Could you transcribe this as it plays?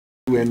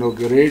To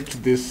inaugurate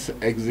this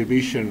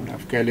exhibition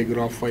of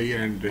calligraphy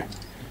and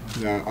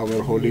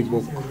our holy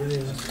book,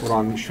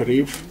 Quran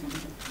Sharif.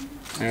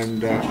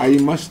 And I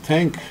must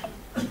thank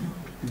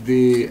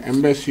the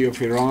Embassy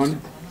of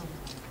Iran,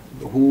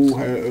 who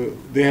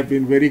they have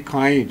been very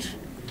kind,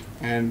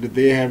 and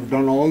they have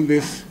done all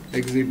this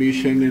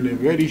exhibition in a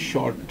very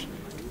short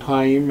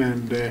time,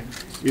 and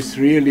it's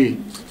really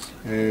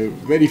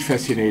very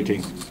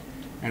fascinating.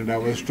 And I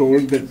was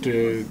told that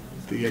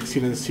the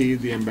Excellency,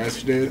 the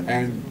Ambassador,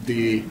 and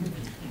the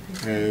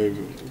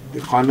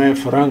Khana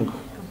Farang,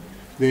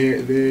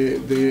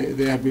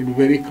 they have been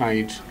very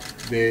kind.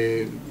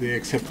 They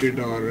accepted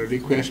our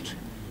request,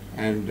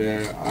 and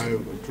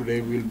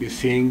today we'll be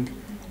seeing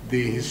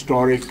the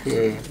historic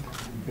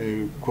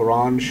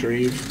Quran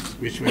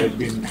Sharif, which had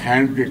been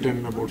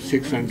handwritten about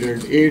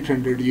 600,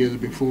 800 years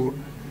before.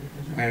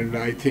 And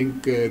I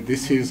think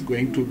this is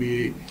going to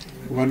be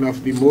one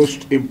of the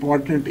most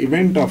important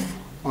event of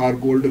our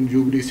Golden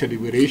Jubilee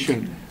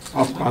celebration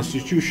of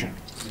Constitution.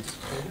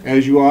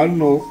 As you all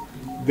know,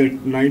 that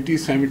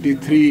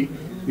 1973,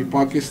 the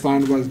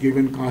Pakistan was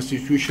given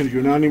Constitution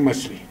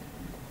unanimously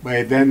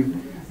by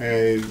then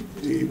the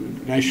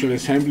National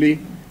Assembly,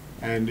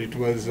 and it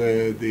was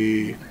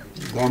the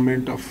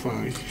government of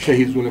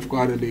Shaheed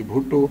Zulfikar Ali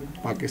Bhutto,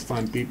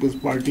 Pakistan People's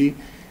Party,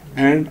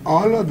 and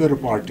all other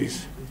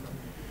parties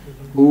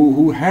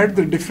who had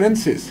the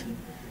differences,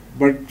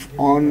 but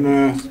on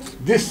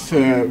this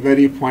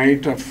very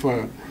point of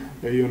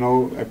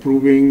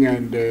approving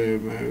and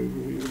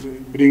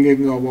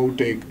bringing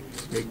about a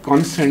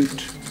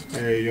consent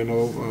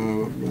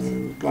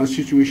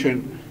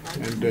constitution,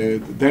 and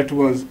that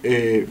was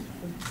a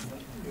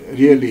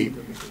really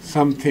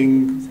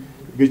something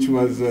which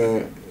was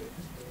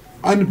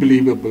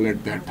unbelievable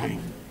at that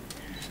time.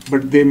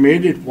 But they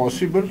made it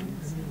possible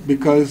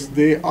because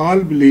they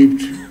all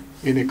believed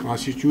in a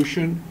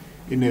constitution,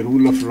 in a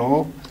rule of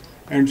law,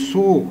 and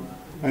so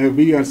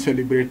we are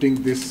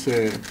celebrating this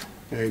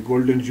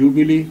Golden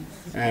Jubilee.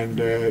 And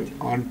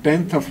on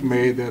 10th of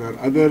May, there are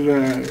other,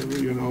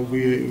 we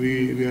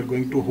are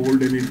going to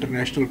hold an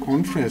international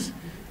conference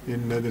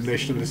in the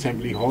National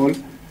Assembly Hall,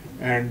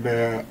 and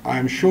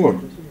I'm sure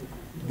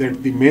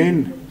that the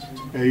main,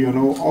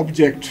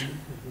 object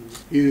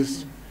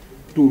is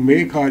to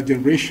make our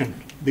generation,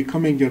 the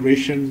coming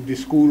generation, the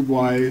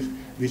schoolboys,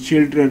 the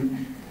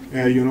children,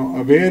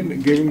 aware,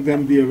 giving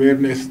them the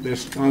awareness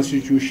that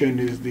Constitution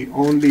is the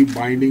only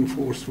binding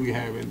force we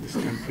have in this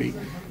country,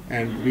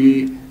 and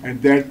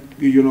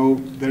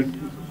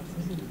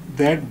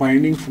that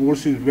binding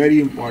force is very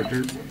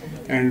important,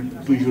 and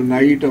to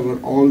unite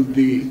all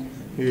the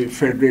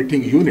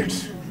federating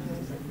units.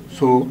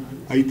 So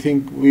I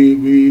think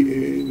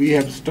we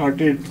have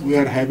started. We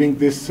are having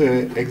this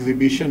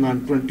exhibition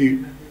on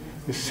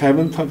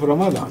 27th of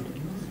Ramadan,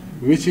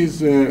 which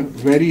is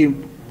very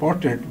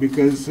important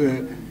because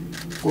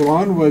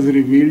Quran was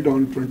revealed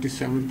on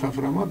 27th of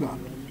Ramadan,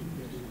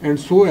 and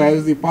so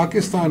as the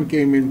Pakistan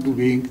came into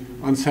being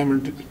on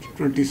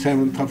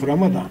 27th of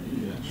Ramadan.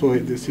 So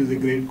this is a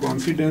great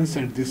coincidence,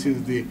 and this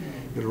is the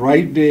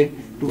right day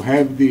to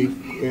have the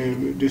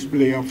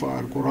display of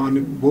our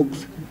Quranic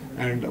books.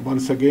 And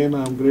once again,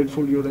 I'm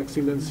grateful, Your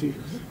Excellency,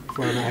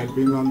 for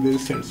helping on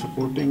this and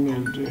supporting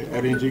and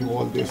arranging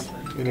all this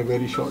in a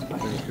very short time.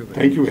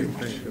 Thank you very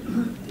much.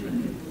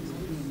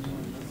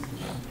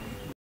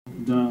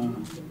 The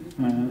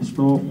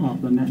staff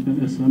of the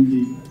National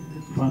Assembly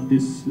for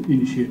this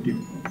initiative.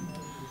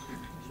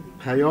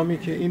 پیامی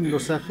که این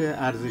نسخ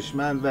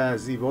ارزشمند و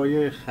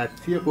زیبای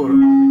خطی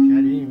قرآن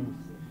کریم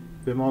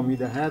به ما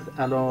می‌دهد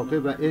علاقه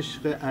و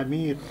عشق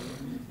عمیق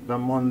و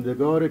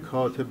ماندگار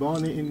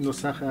کاتبان این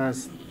نسخ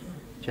است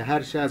که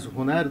هرچه از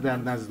هنر در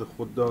نزد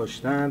خود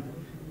داشتند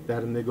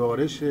در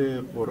نگارش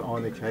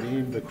قرآن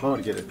کریم به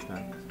کار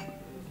گرفتند.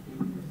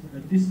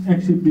 This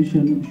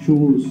exhibition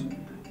shows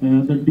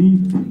the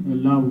deep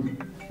love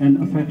and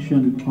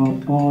affection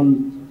of all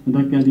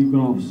the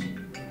calligraphers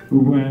who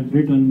have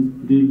written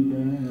the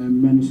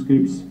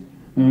manuscripts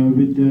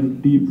with their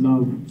deep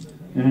love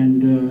and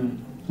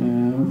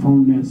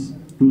fondness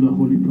to the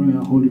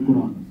Holy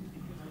Quran.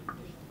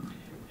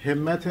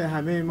 همت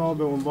همه ما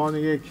به عنوان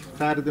یک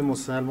فرد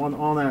مسلمان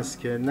آن است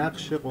که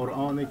نقش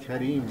قرآن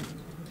کریم،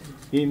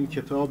 این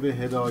کتاب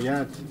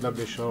هدایت و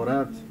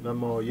بشارت و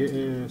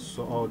مایه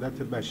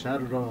سعادت بشر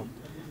را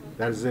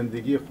در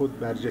زندگی خود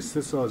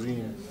برجسته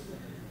سازیم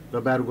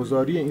و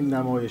برگزاری این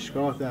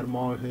نمایشگاه در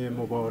ماه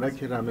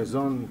مبارک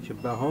رمضان که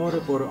بهار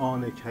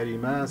قرآن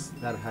کریم است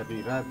در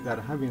حقیقت در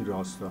همین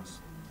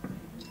راستاست.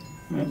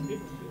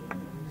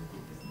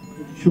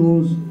 It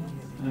shows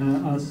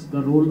us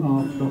the role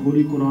of the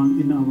Holy Quran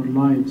in our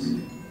lives,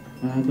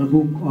 the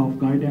book of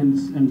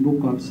guidance and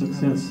book of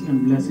success and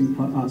blessing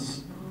for us.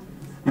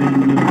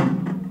 And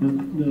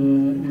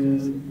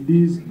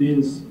these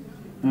days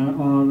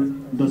are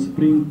the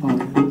spring of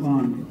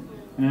Quran,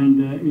 and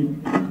it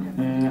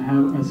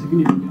have a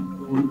significant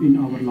role in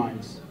our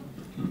lives.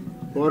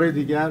 بار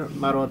دیگر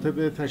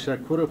مراتب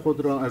تشکر خود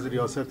را از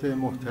ریاست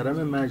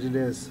محترم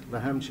مجلس و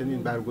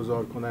همچنین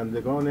برگزار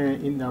کنندگان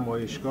این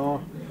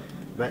نمایشگاه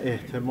و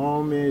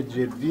اهتمام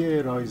جدی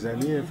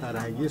رایزنی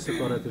فرهنگی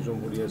سفارت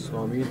جمهوری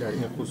اسلامی در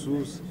این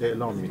خصوص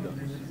اعلام می‌داد.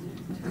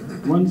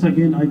 Once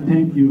again,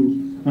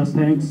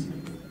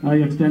 I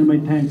extend my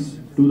thanks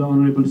to the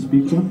Honorable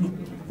Speaker,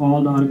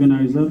 all the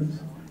organizers,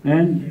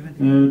 and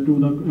to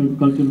the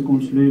Cultural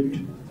Consulate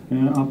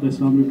of the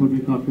Islamic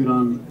Republic of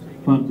Iran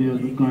for their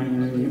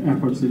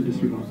efforts in this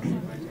regard.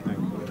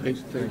 Thank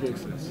you,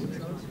 Excellency.